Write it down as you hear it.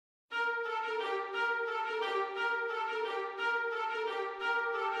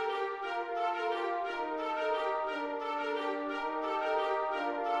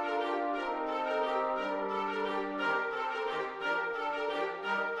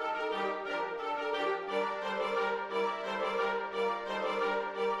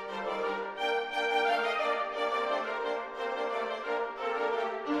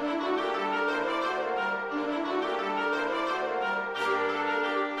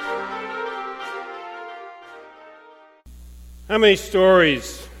How many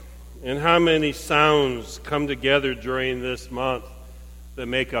stories and how many sounds come together during this month that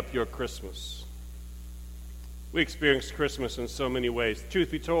make up your Christmas? We experience Christmas in so many ways.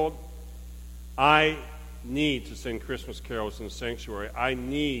 Truth be told, I need to sing Christmas carols in the sanctuary. I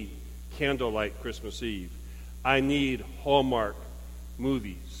need candlelight Christmas Eve. I need Hallmark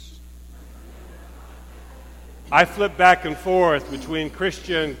movies. I flip back and forth between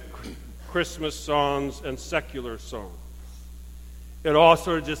Christian Christmas songs and secular songs. It all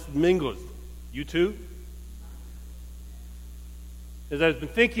sort of just mingles. You too? As I've been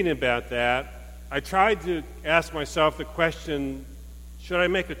thinking about that, I tried to ask myself the question, should I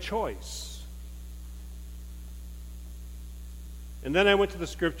make a choice? And then I went to the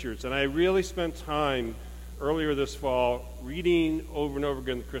scriptures, and I really spent time earlier this fall reading over and over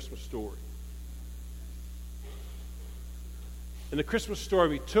again the Christmas story. And the Christmas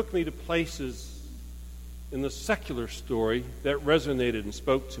story took me to places in the secular story that resonated and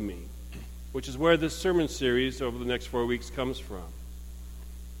spoke to me, which is where this sermon series over the next 4 weeks comes from.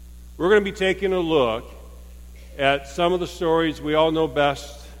 We're going to be taking a look at some of the stories we all know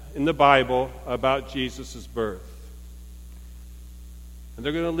best in the Bible about Jesus' birth. And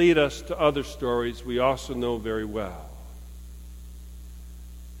they're going to lead us to other stories we also know very well.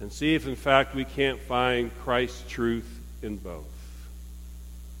 And see if, in fact, we can't find Christ's truth in both.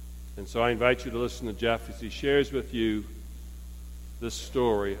 And so I invite you to listen to Jeff as he shares with you this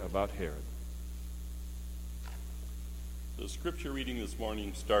story about Herod. The scripture reading this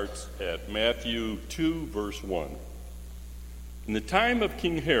morning starts at Matthew 2, verse 1. In the time of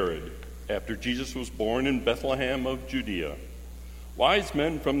King Herod, after Jesus was born in Bethlehem of Judea, wise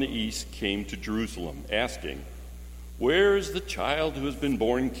men from the east came to Jerusalem, asking, "Where is the child who has been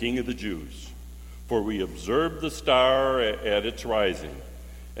born King of the Jews? For we observed the star at its rising,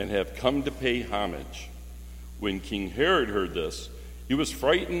 and have come to pay homage." When King Herod heard this, he was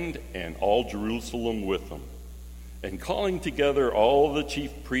frightened, and all Jerusalem with him. And calling together all the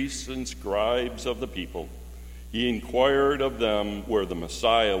chief priests and scribes of the people, he inquired of them where the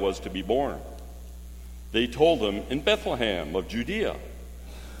Messiah was to be born. They told him, "In Bethlehem of Judea,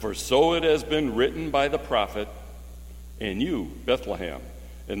 for so it has been written by the prophet, 'And you, Bethlehem,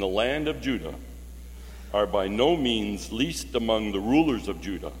 in the land of Judah, are by no means least among the rulers of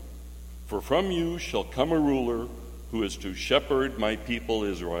Judah, for from you shall come a ruler who is to shepherd my people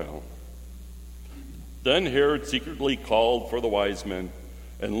Israel.'" Then Herod secretly called for the wise men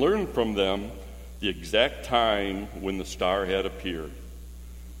and learned from them the exact time when the star had appeared.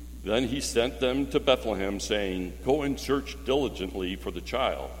 Then he sent them to Bethlehem, saying, "Go and search diligently for the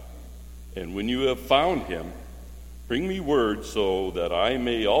child, and when you have found him, bring me word so that I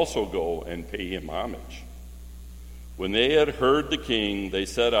may also go and pay him homage." When they had heard the king, they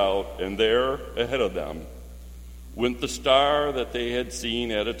set out, and there, ahead of them, went the star that they had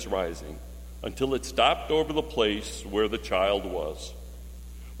seen at its rising, until it stopped over the place where the child was.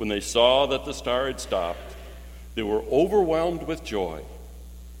 When they saw that the star had stopped, they were overwhelmed with joy.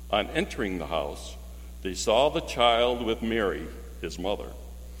 On entering the house, they saw the child with Mary, his mother,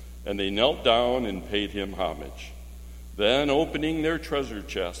 and they knelt down and paid him homage. Then, opening their treasure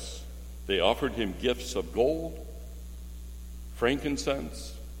chests, they offered him gifts of gold,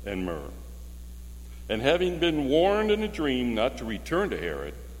 frankincense, and myrrh. And having been warned in a dream not to return to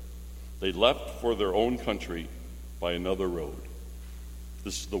Herod, they left for their own country by another road.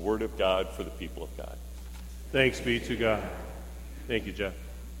 This is the word of God for the people of God. Thanks be to God. Thank you, Jeff.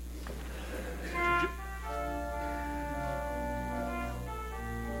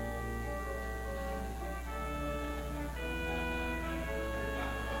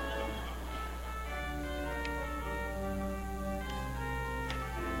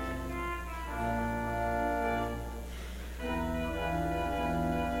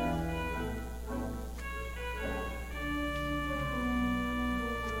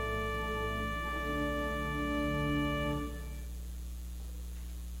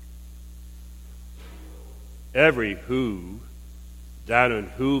 Every Who down in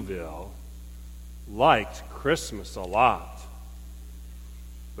Whoville liked Christmas a lot.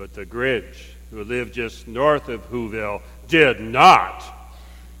 But the Grinch, who lived just north of Whoville, did not.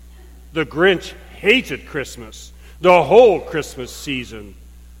 The Grinch hated Christmas, the whole Christmas season.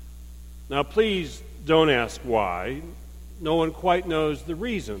 Now, please don't ask why. No one quite knows the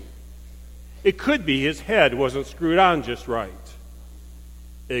reason. It could be his head wasn't screwed on just right.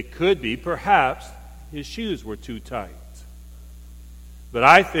 It could be, perhaps, his shoes were too tight. But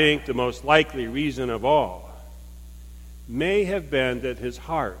I think the most likely reason of all may have been that his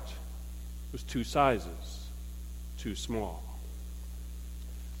heart was 2 sizes too small.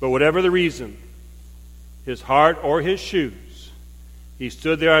 But whatever the reason, his heart or his shoes He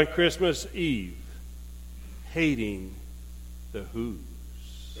stood there on Christmas Eve, hating the Who's.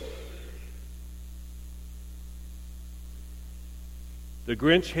 The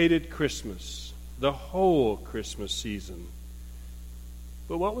Grinch hated Christmas, the whole Christmas season.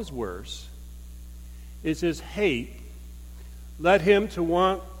 But what was worse is his hate led him to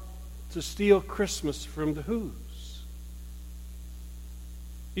want to steal Christmas from the Who's.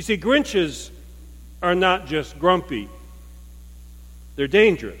 You see, Grinches are not just grumpy. They're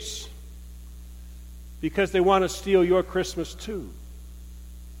dangerous because they want to steal your Christmas too.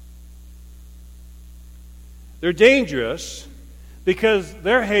 They're dangerous because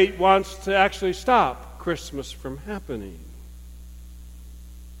their hate wants to actually stop Christmas from happening.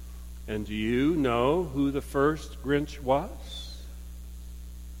 And do you know who the first Grinch was?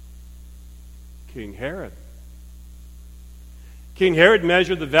 King Herod. King Herod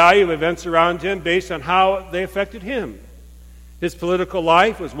measured the value of events around him based on how they affected him. His political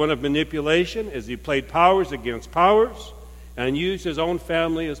life was one of manipulation as he played powers against powers and used his own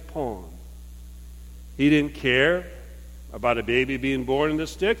family as pawn. He didn't care about a baby being born in the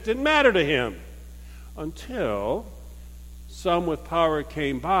sticks. It didn't matter to him until some with power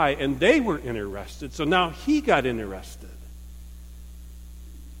came by and they were interested. So now he got interested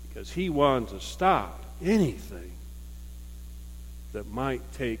because he wanted to stop anything that might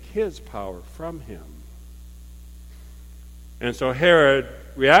take his power from him. And so Herod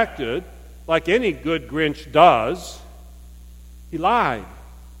reacted like any good Grinch does. He lied.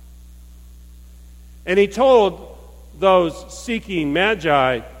 And he told those seeking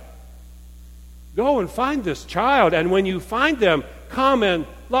magi, go and find this child, and when you find them, come and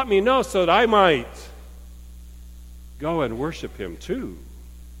let me know so that I might go and worship him too.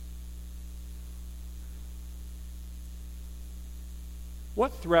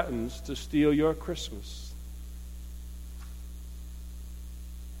 What threatens to steal your Christmas?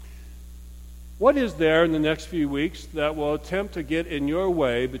 What is there in the next few weeks that will attempt to get in your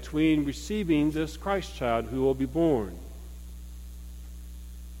way between receiving this Christ child who will be born?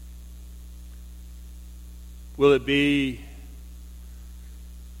 Will it be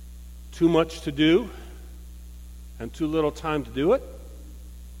too much to do and too little time to do it?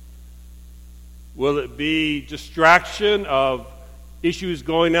 Will it be distraction of issues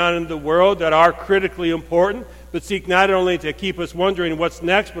going on in the world that are critically important, but seek not only to keep us wondering what's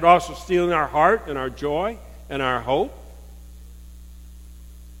next, but also stealing our heart and our joy and our hope?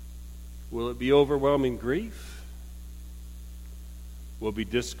 Will it be overwhelming grief? Will it be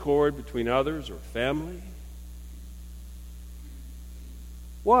discord between others or family?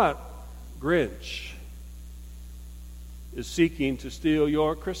 What Grinch is seeking to steal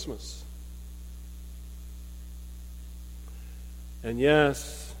your Christmas? And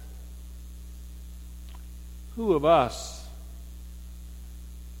yes, who of us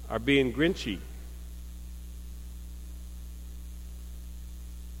are being Grinchy?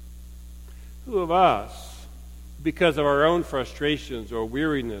 Who of us, because of our own frustrations or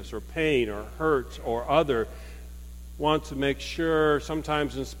weariness or pain or hurt or other, want to make sure,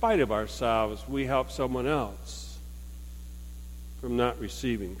 sometimes in spite of ourselves, we help someone else from not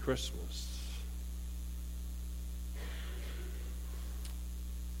receiving Christmas?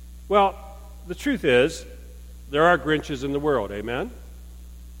 Well, the truth is, there are Grinches in the world, amen?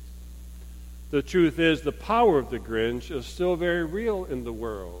 The truth is, the power of the Grinch is still very real in the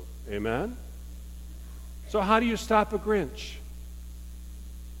world, amen? So how do you stop a Grinch?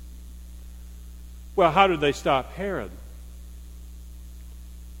 Well, how did they stop Herod?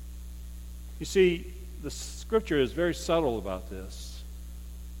 You see, the Scripture is very subtle about this.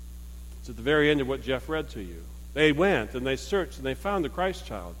 It's at the very end of what Jeff read to you. They went and they searched and they found the Christ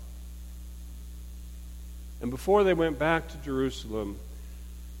child. And before they went back to Jerusalem,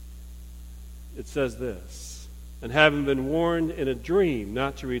 it says this, and having been warned in a dream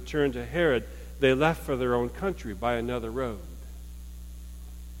not to return to Herod, they left for their own country by another road.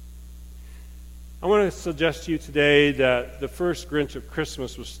 I want to suggest to you today that the first Grinch of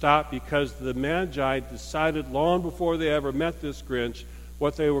Christmas was stopped because the Magi decided long before they ever met this Grinch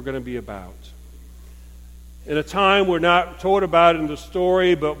what they were going to be about. In a time we're not told about in the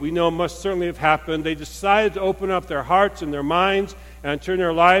story, but we know must certainly have happened, they decided to open up their hearts and their minds and turn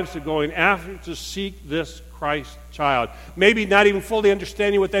their lives to going after to seek this Christ child. Maybe not even fully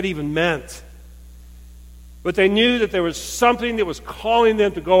understanding what that even meant. But they knew that there was something that was calling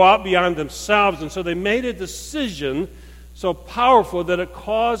them to go out beyond themselves, and so they made a decision so powerful that it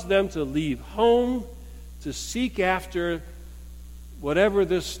caused them to leave home to seek after whatever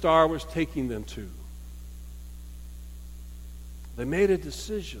this star was taking them to. They made a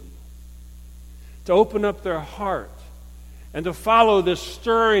decision to open up their heart and to follow this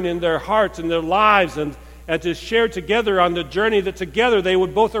stirring in their hearts and their lives, and to share together on the journey that together they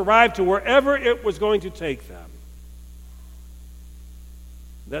would both arrive to wherever it was going to take them.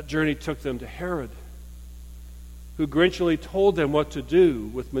 That journey took them to Herod, who grinchily told them what to do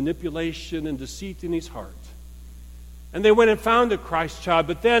with manipulation and deceit in his heart. And they went and found the Christ child,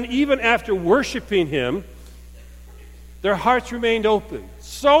 but then even after worshiping him, their hearts remained open.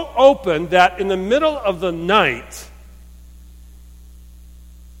 So open that in the middle of the night,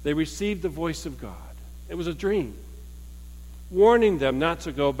 they received the voice of God. It was a dream, warning them not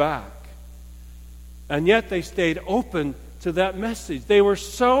to go back. And yet they stayed open to that message. They were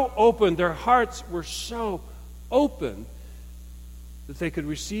so open, their hearts were so open that they could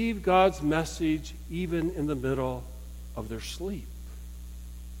receive God's message even in the middle of their sleep.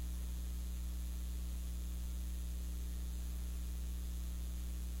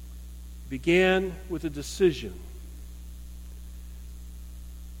 Began with a decision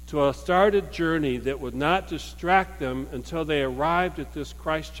to start a journey that would not distract them until they arrived at this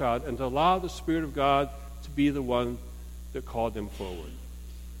Christ child, and to allow the Spirit of God to be the one that called them forward.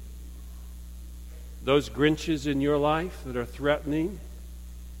 Those Grinches in your life that are threatening,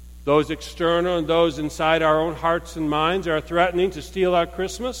 those external and those inside our own hearts and minds are threatening to steal our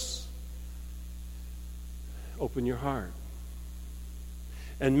Christmas, open your heart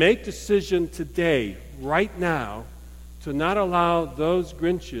and make decision today, right now, to not allow those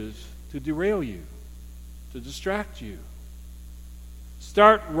Grinches to derail you, to distract you.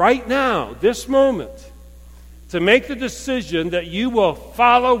 Start right now, this moment, to make the decision that you will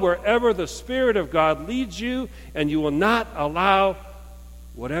follow wherever the Spirit of God leads you, and you will not allow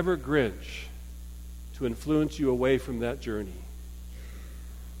whatever Grinch to influence you away from that journey.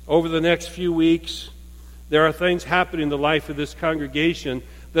 Over the next few weeks, there are things happening in the life of this congregation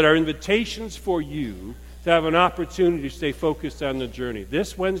that are invitations for you to have an opportunity to stay focused on the journey.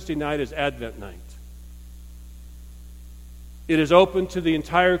 This Wednesday night is Advent night. It is open to the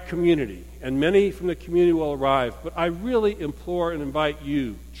entire community, and many from the community will arrive. But I really implore and invite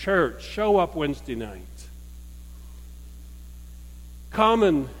you, church, show up Wednesday night. Come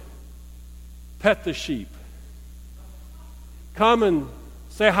and pet the sheep. Come and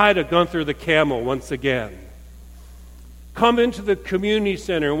say hi to Gunther the camel once again. Come into the community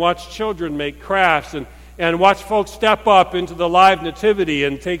center and watch children make crafts, and watch folks step up into the live nativity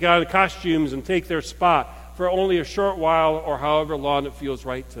and take on costumes and take their spot for only a short while or however long it feels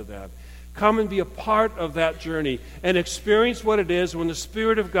right to them. Come and be a part of that journey and experience what it is when the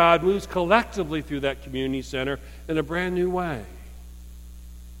Spirit of God moves collectively through that community center in a brand new way.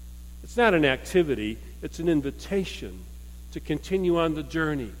 It's not an activity, it's an invitation to continue on the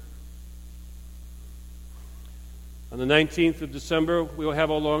journey. On the 19th of December, we will have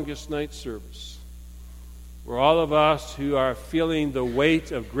our longest night service, where all of us who are feeling the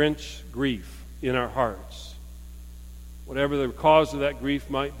weight of Grinch grief in our hearts, whatever the cause of that grief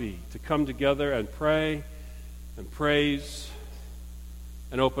might be, to come together and pray and praise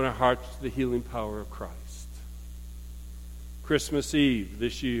and open our hearts to the healing power of Christ. Christmas Eve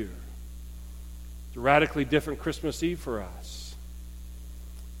this year. It's a radically different Christmas Eve for us.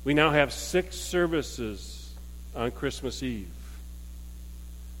 We now have 6 services on Christmas Eve.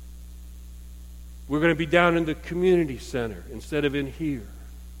 We're going to be down in the community center instead of in here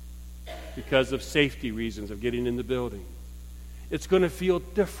because of safety reasons of getting in the building. It's going to feel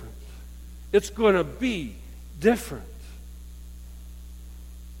different. It's going to be different.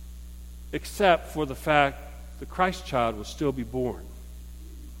 Except for the fact the Christ child will still be born.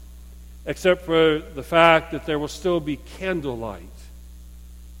 Except for the fact that there will still be candlelight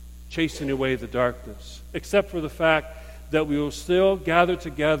chasing away the darkness. Except for the fact that we will still gather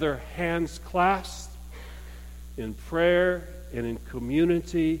together, hands clasped, in prayer and in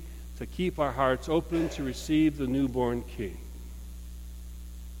community, to keep our hearts open to receive the newborn King.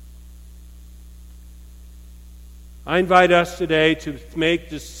 I invite us today to make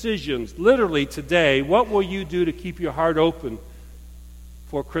decisions, literally today. What will you do to keep your heart open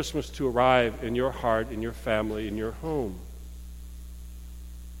for Christmas to arrive in your heart, in your family, in your home?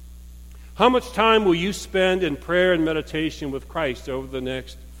 How much time will you spend in prayer and meditation with Christ over the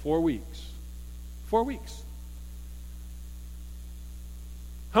next 4 weeks? 4 weeks.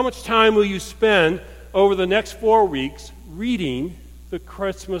 How much time will you spend over the next 4 weeks reading the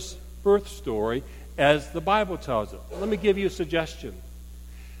Christmas birth story as the Bible tells it? Let me give you a suggestion.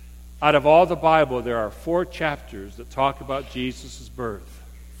 Out of all the Bible, there are 4 chapters that talk about Jesus' birth.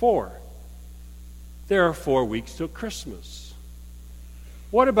 4. There are 4 weeks till Christmas.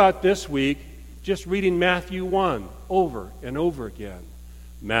 What about this week, just reading Matthew 1 over and over again?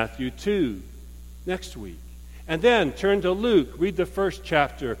 Matthew 2 next week. And then turn to Luke, read the first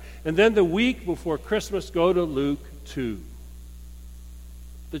chapter. And then the week before Christmas, go to Luke 2.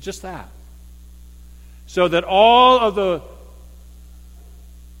 But just that. So that all of the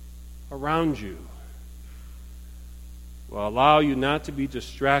around you will allow you not to be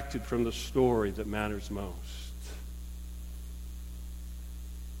distracted from the story that matters most.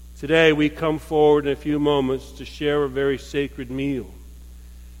 Today we come forward in a few moments to share a very sacred meal.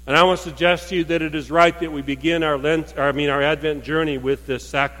 And I want to suggest to you that it is right that we begin our Advent journey with this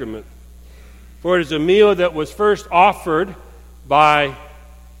sacrament. For it is a meal that was first offered by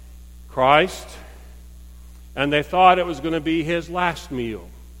Christ, and they thought it was going to be his last meal.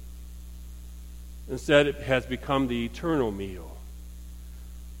 Instead, it has become the eternal meal.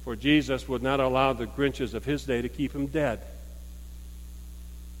 For Jesus would not allow the Grinches of his day to keep him dead.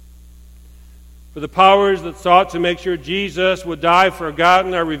 For the powers that sought to make sure Jesus would die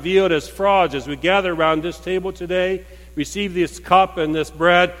forgotten are revealed as frauds as we gather around this table today, receive this cup and this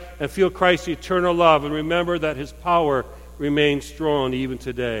bread, and feel Christ's eternal love, and remember that his power remains strong even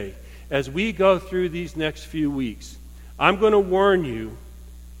today. As we go through these next few weeks, I'm going to warn you,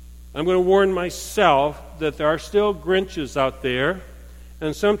 I'm going to warn myself that there are still Grinches out there,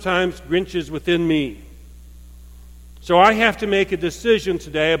 and sometimes Grinches within me. So I have to make a decision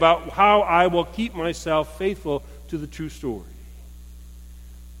today about how I will keep myself faithful to the true story.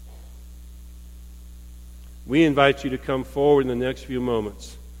 We invite you to come forward in the next few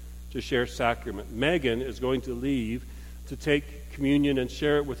moments to share sacrament. Megan is going to leave to take communion and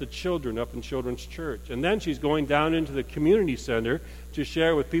share it with the children up in Children's Church. And then she's going down into the community center to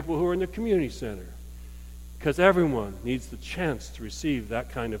share with people who are in the community center. Because everyone needs the chance to receive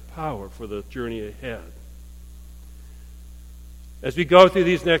that kind of power for the journey ahead. As we go through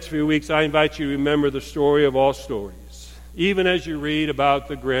these next few weeks, I invite you to remember the story of all stories, even as you read about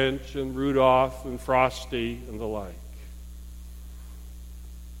the Grinch and Rudolph and Frosty and the like.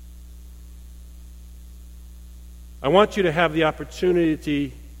 I want you to have the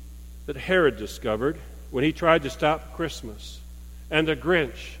opportunity that Herod discovered when he tried to stop Christmas, and the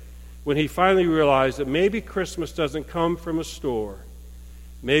Grinch when he finally realized that maybe Christmas doesn't come from a store.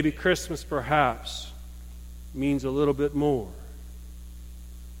 Maybe Christmas perhaps means a little bit more.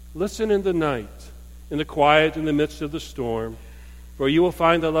 Listen in the night, in the quiet, in the midst of the storm, for you will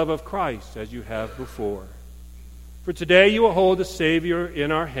find the love of Christ as you have before. For today you will hold the Savior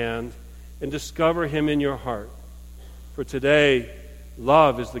in our hand and discover him in your heart. For today,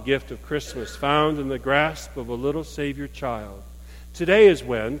 love is the gift of Christmas, found in the grasp of a little Savior child. Today is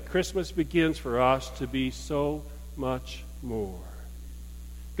when Christmas begins for us to be so much more.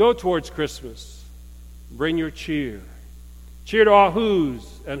 Go towards Christmas. Bring your cheer. Cheer to all who's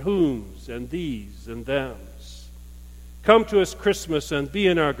and whom's and these and them's. Come to us, Christmas, and be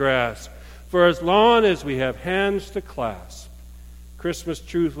in our grasp. For as long as we have hands to clasp, Christmas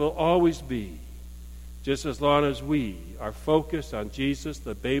truth will always be, just as long as we are focused on Jesus,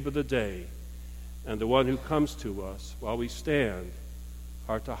 the babe of the day, and the one who comes to us while we stand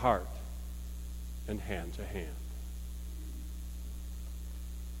heart to heart and hand to hand.